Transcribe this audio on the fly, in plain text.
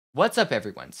What's up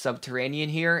everyone, Subterranean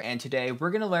here, and today we're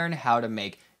going to learn how to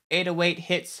make 808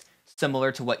 hits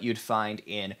similar to what you'd find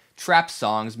in trap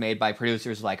songs made by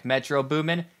producers like Metro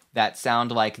Boomin that sound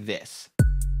like this.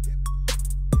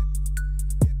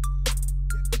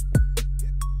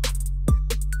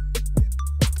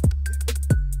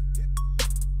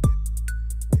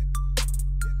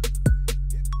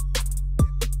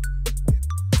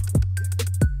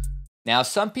 Now,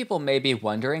 some people may be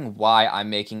wondering why I'm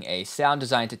making a sound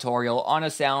design tutorial on a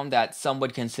sound that some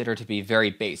would consider to be very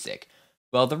basic.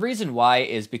 Well, the reason why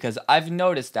is because I've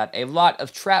noticed that a lot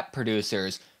of trap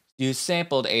producers use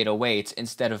sampled 808s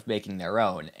instead of making their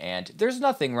own, and there's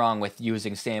nothing wrong with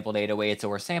using sampled 808s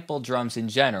or sampled drums in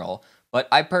general, but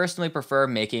I personally prefer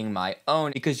making my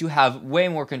own because you have way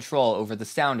more control over the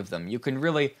sound of them. You can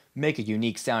really make a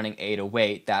unique sounding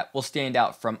 808 that will stand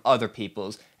out from other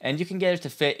people's, and you can get it to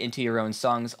fit into your own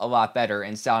songs a lot better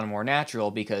and sound more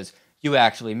natural because you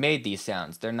actually made these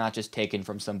sounds. They're not just taken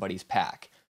from somebody's pack.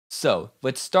 So,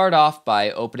 let's start off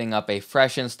by opening up a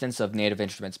fresh instance of Native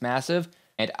Instruments Massive,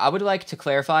 and I would like to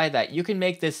clarify that you can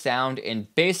make this sound in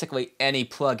basically any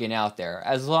plugin out there,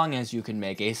 as long as you can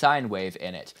make a sine wave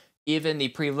in it. Even the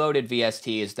preloaded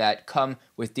VSTs that come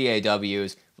with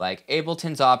DAWs, like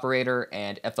Ableton's Operator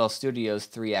and FL Studio's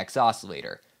 3X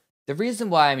Oscillator. The reason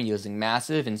why I'm using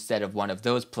Massive instead of one of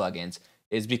those plugins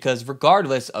is because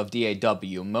regardless of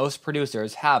DAW, most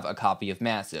producers have a copy of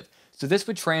Massive. So this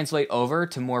would translate over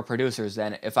to more producers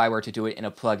than if I were to do it in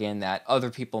a plugin that other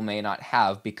people may not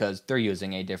have because they're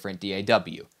using a different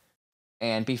DAW.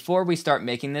 And before we start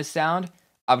making this sound,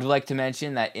 I would like to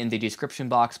mention that in the description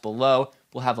box below,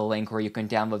 we'll have a link where you can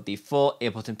download the full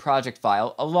Ableton project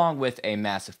file along with a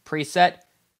Massive preset.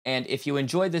 And if you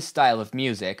enjoy this style of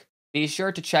music, be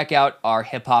sure to check out our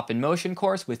Hip Hop in Motion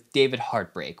course with David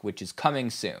Heartbreak, which is coming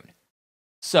soon.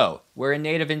 So, we're in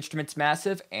Native Instruments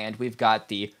Massive, and we've got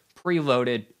the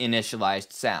preloaded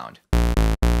initialized sound,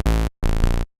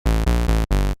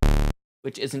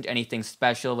 which isn't anything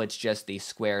special, it's just the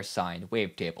square sine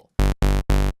wavetable.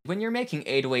 When you're making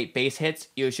 808 bass hits,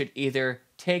 you should either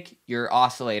take your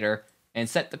oscillator and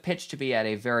set the pitch to be at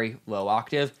a very low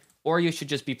octave, or you should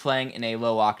just be playing in a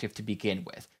low octave to begin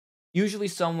with, usually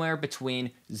somewhere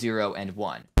between 0 and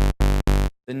 1.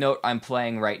 The note I'm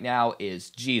playing right now is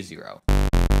G0.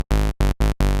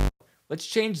 Let's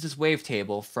change this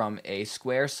wavetable from a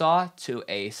square saw to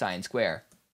a sine square.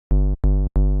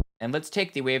 And let's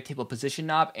take the wavetable position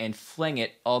knob and fling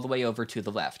it all the way over to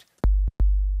the left.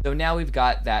 So now we've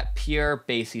got that pure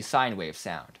bassy sine wave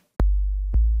sound.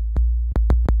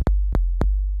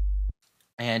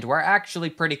 And we're actually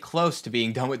pretty close to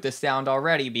being done with this sound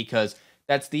already because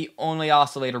that's the only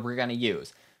oscillator we're going to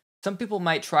use. Some people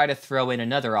might try to throw in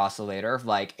another oscillator,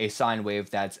 like a sine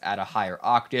wave that's at a higher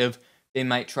octave. They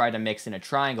might try to mix in a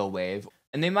triangle wave,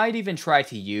 and they might even try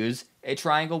to use a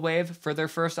triangle wave for their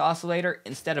first oscillator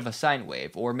instead of a sine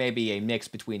wave, or maybe a mix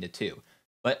between the two.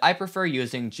 But I prefer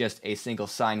using just a single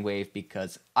sine wave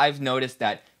because I've noticed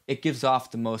that it gives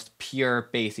off the most pure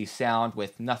bassy sound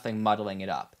with nothing muddling it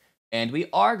up. And we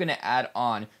are going to add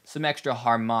on some extra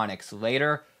harmonics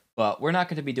later, but we're not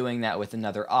going to be doing that with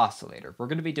another oscillator. We're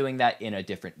going to be doing that in a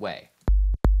different way.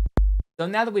 So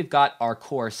now that we've got our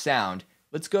core sound,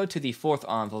 let's go to the fourth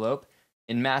envelope.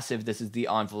 In Massive, this is the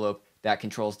envelope that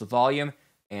controls the volume,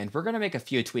 and we're going to make a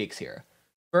few tweaks here.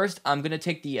 First, I'm going to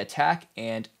take the attack,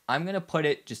 and I'm going to put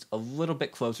it just a little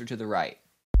bit closer to the right.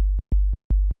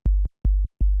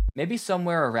 Maybe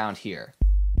somewhere around here.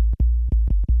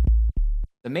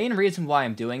 The main reason why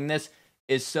I'm doing this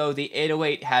is so the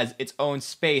 808 has its own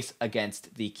space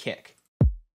against the kick.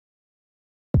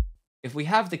 If we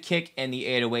have the kick and the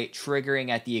 808 triggering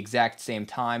at the exact same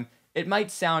time, it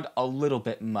might sound a little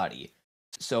bit muddy.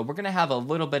 So we're going to have a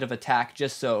little bit of attack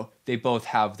just so they both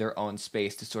have their own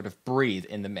space to sort of breathe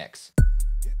in the mix.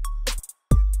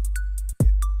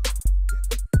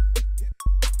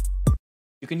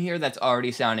 You can hear that's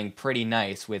already sounding pretty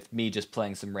nice with me just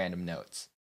playing some random notes.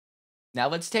 Now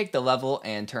let's take the level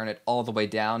and turn it all the way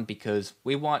down because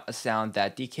we want a sound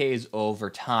that decays over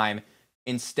time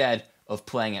instead of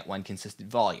playing at one consistent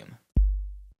volume.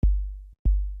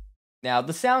 Now,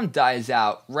 the sound dies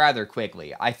out rather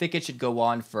quickly. I think it should go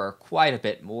on for quite a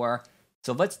bit more.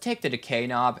 So let's take the decay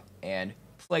knob and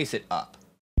place it up.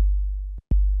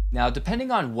 Now,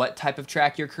 depending on what type of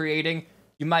track you're creating,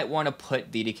 you might want to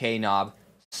put the decay knob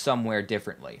somewhere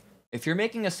differently. If you're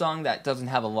making a song that doesn't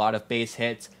have a lot of bass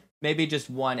hits, maybe just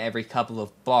one every couple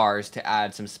of bars to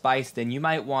add some spice, then you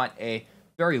might want a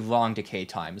very long decay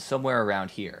time, somewhere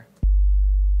around here.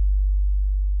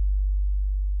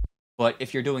 But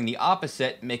if you're doing the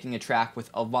opposite, making a track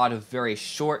with a lot of very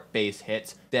short bass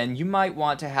hits, then you might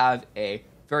want to have a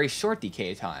very short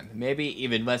decay time, maybe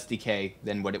even less decay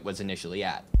than what it was initially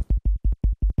at.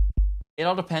 It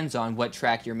all depends on what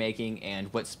track you're making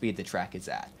and what speed the track is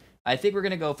at. I think we're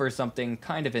going to go for something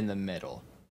kind of in the middle.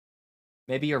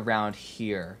 Maybe around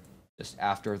here, just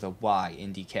after the Y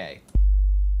in decay.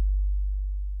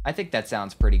 I think that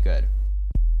sounds pretty good.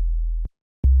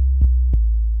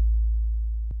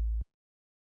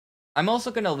 I'm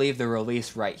also going to leave the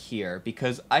release right here,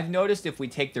 because I've noticed if we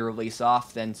take the release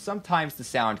off, then sometimes the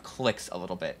sound clicks a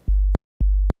little bit.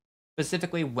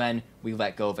 Specifically when we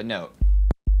let go of a note.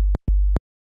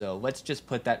 So let's just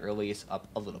put that release up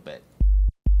a little bit.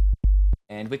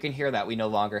 And we can hear that we no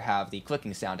longer have the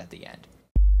clicking sound at the end.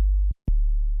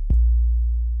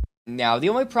 Now, the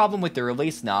only problem with the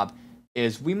release knob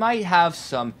is we might have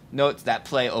some notes that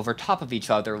play over top of each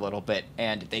other a little bit,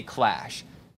 and they clash.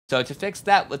 So to fix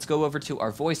that, let's go over to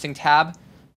our voicing tab.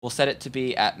 We'll set it to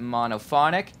be at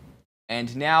monophonic,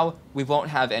 and now we won't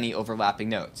have any overlapping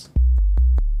notes.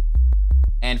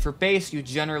 And for bass, you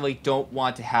generally don't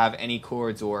want to have any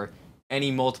chords or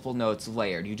any multiple notes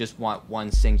layered. You just want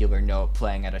one singular note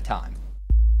playing at a time.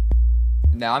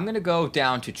 Now I'm going to go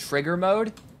down to trigger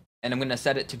mode, and I'm going to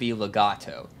set it to be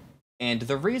legato. And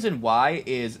the reason why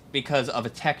is because of a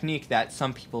technique that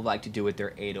some people like to do with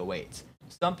their 808s.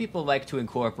 Some people like to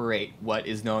incorporate what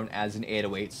is known as an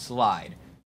 808 slide,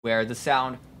 where the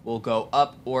sound will go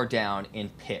up or down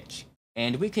in pitch.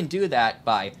 And we can do that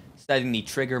by setting the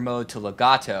trigger mode to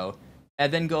legato,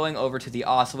 and then going over to the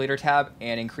oscillator tab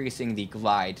and increasing the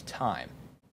glide time.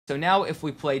 So now if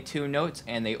we play two notes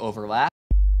and they overlap,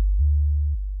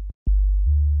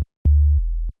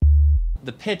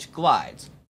 the pitch glides.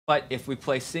 But if we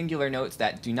play singular notes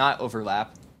that do not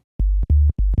overlap,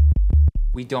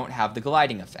 we don't have the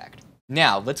gliding effect.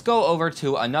 Now, let's go over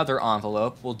to another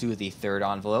envelope. We'll do the third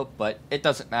envelope, but it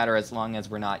doesn't matter as long as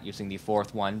we're not using the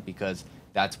fourth one, because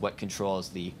that's what controls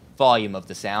the volume of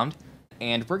the sound.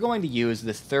 And we're going to use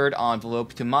this third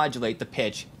envelope to modulate the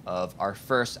pitch of our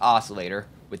first oscillator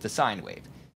with the sine wave.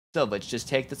 So let's just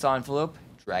take this envelope,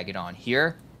 drag it on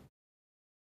here,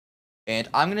 and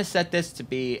I'm going to set this to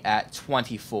be at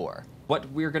 24.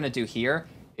 What we're going to do here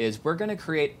is we're going to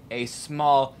create a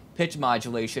small pitch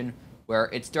modulation where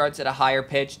it starts at a higher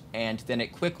pitch and then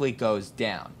it quickly goes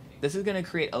down. This is going to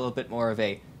create a little bit more of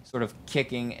a sort of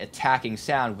kicking, attacking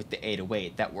sound with the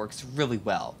 808 that works really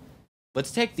well.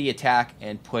 Let's take the attack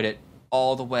and put it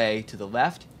all the way to the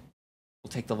left.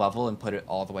 We'll take the level and put it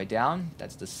all the way down.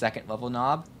 That's the second level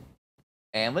knob.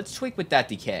 And let's tweak with that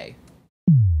decay.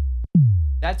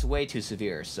 That's way too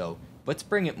severe, so let's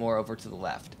bring it more over to the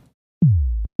left.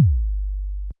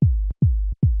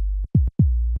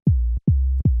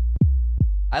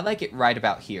 I like it right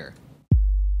about here.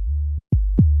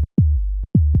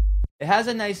 It has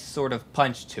a nice sort of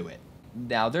punch to it.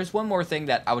 Now, there's one more thing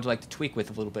that I would like to tweak with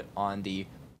a little bit on the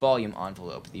volume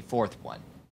envelope, the fourth one.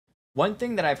 One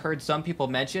thing that I've heard some people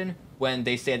mention when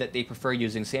they say that they prefer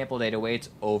using sampled 808s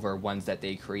over ones that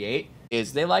they create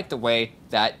is they like the way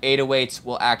that 808s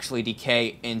will actually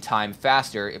decay in time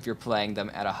faster if you're playing them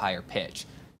at a higher pitch.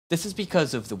 This is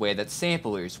because of the way that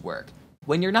samplers work.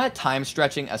 When you're not time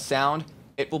stretching a sound,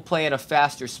 it will play at a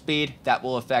faster speed that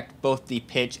will affect both the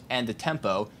pitch and the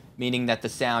tempo, meaning that the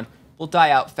sound will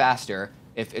die out faster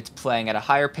if it's playing at a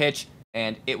higher pitch,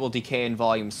 and it will decay in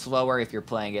volume slower if you're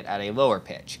playing it at a lower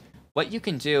pitch. What you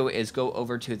can do is go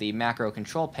over to the macro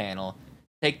control panel,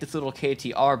 take this little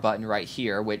KTR button right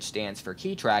here, which stands for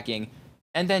key tracking,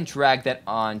 and then drag that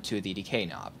onto the decay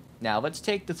knob. Now let's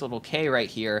take this little K right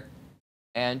here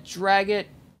and drag it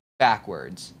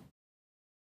backwards.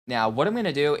 Now what I'm going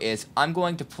to do is I'm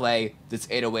going to play this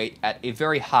 808 at a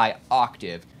very high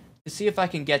octave to see if I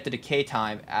can get the decay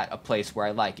time at a place where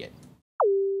I like it.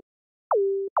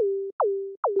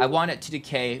 I want it to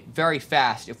decay very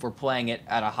fast if we're playing it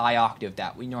at a high octave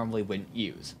that we normally wouldn't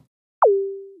use.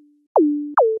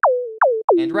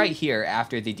 And right here,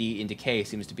 after the D in decay,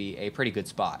 seems to be a pretty good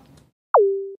spot.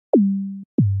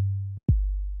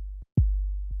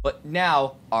 But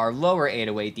now, our lower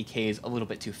 808 decays a little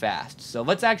bit too fast. So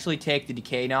let's actually take the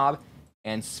decay knob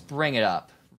and spring it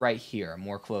up right here,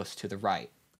 more close to the right.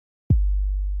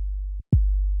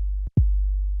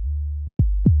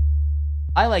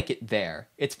 I like it there.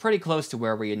 It's pretty close to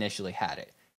where we initially had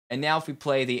it. And now if we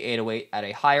play the 808 at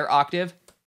a higher octave,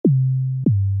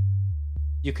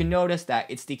 you can notice that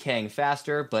it's decaying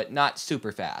faster, but not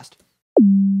super fast.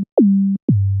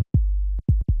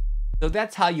 So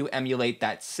that's how you emulate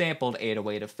that sampled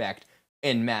 808 effect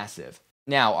in Massive.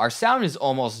 Now, our sound is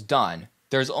almost done,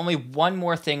 there's only one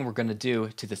more thing we're going to do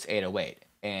to this 808,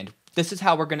 and this is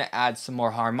how we're going to add some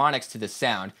more harmonics to this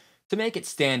sound to make it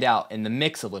stand out in the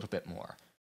mix a little bit more.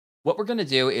 What we're going to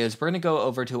do is we're going to go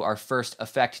over to our first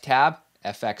effect tab,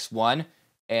 FX1,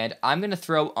 and I'm going to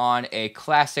throw on a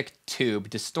classic tube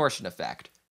distortion effect.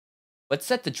 Let's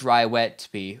set the dry wet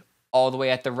to be all the way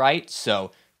at the right,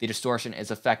 so the distortion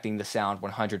is affecting the sound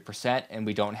 100% and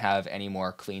we don't have any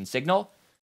more clean signal.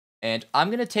 And I'm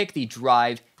going to take the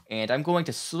drive and I'm going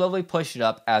to slowly push it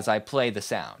up as I play the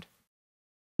sound.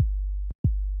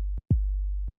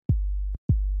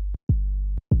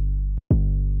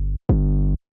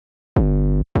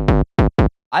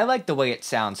 I like the way it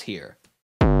sounds here.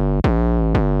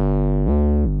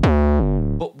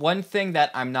 But one thing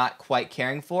that I'm not quite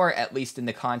caring for, at least in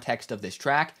the context of this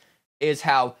track, is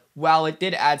how, while it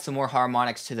did add some more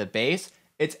harmonics to the bass,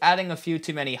 it's adding a few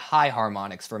too many high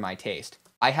harmonics for my taste.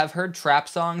 I have heard trap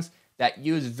songs that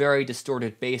use very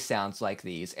distorted bass sounds like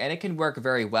these, and it can work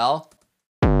very well.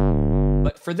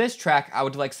 But for this track, I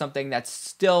would like something that's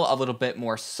still a little bit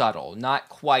more subtle, not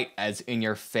quite as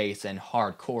in-your-face and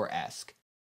hardcore-esque.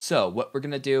 So what we're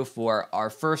going to do for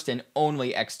our first and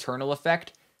only external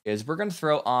effect is we're going to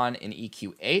throw on an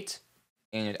EQ8,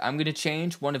 and I'm going to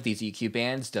change one of these EQ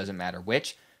bands, doesn't matter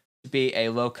which, to be a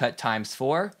low cut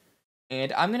 ×4,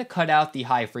 and I'm going to cut out the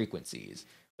high frequencies.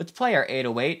 Let's play our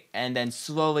 808 and then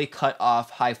slowly cut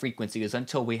off high frequencies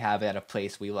until we have it at a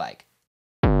place we like.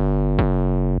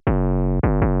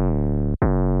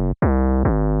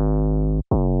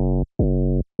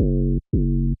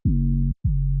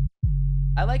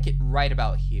 I like it right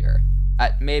about here,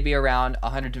 at maybe around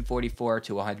 144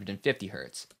 to 150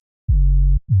 Hz.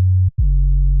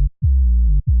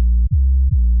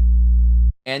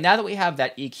 And now that we have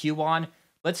that EQ on,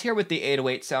 let's hear what the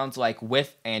 808 sounds like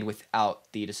with and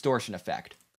without the distortion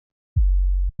effect.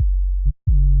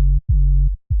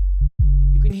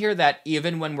 You can hear that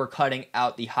even when we're cutting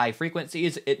out the high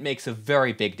frequencies, it makes a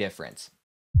very big difference.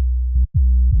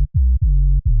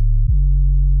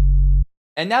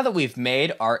 And now that we've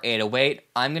made our 808,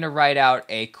 I'm going to write out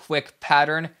a quick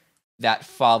pattern that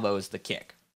follows the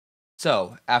kick.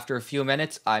 So, after a few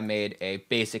minutes, I made a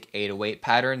basic 808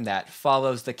 pattern that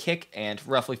follows the kick and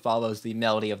roughly follows the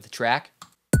melody of the track.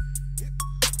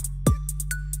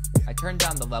 I turned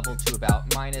down the level to about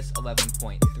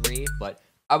 -11.3, but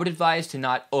I would advise to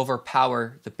not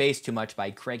overpower the bass too much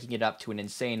by cranking it up to an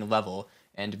insane level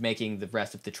and making the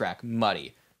rest of the track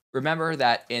muddy. Remember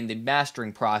that in the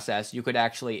mastering process, you could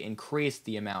actually increase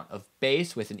the amount of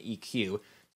bass with an EQ,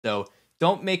 so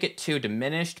don't make it too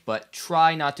diminished, but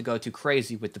try not to go too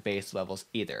crazy with the bass levels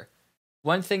either.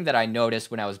 One thing that I noticed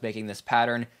when I was making this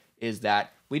pattern is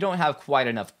that we don't have quite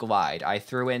enough glide. I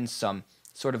threw in some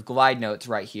sort of glide notes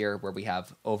right here where we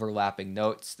have overlapping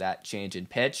notes that change in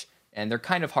pitch, and they're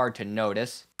kind of hard to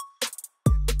notice.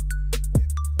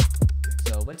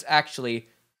 So let's actually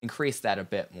increase that a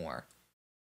bit more.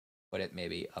 Put it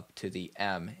maybe up to the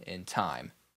M in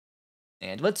time.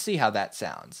 And let's see how that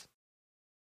sounds.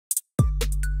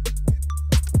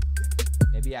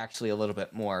 Maybe actually a little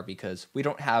bit more because we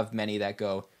don't have many that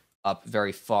go up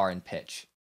very far in pitch.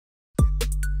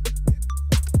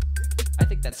 I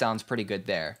think that sounds pretty good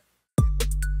there.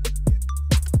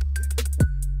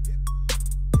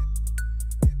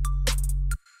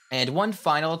 And one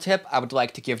final tip I would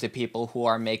like to give to people who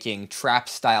are making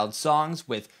trap-styled songs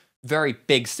with very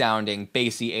big sounding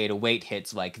bassy 808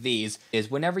 hits like these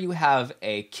is whenever you have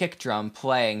a kick drum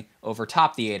playing over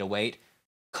top the 808,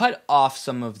 cut off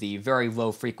some of the very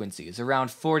low frequencies, around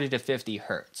 40 to 50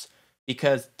 Hz,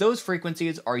 because those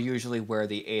frequencies are usually where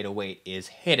the 808 is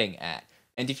hitting at.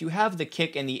 And if you have the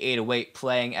kick and the 808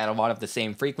 playing at a lot of the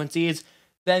same frequencies,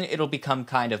 then it'll become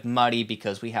kind of muddy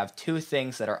because we have two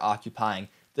things that are occupying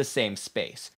the same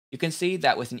space. You can see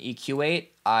that with an EQ8,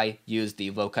 I used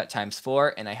the low cut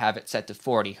 ×4 and I have it set to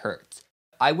 40 Hz.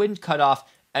 I wouldn't cut off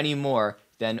any more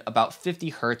than about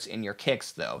 50 Hz in your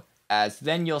kicks though, as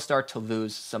then you'll start to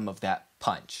lose some of that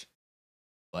punch.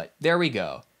 But there we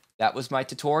go. That was my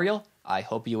tutorial. I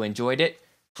hope you enjoyed it.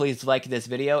 Please like this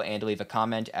video and leave a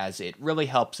comment as it really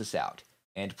helps us out.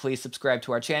 And please subscribe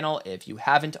to our channel if you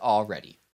haven't already.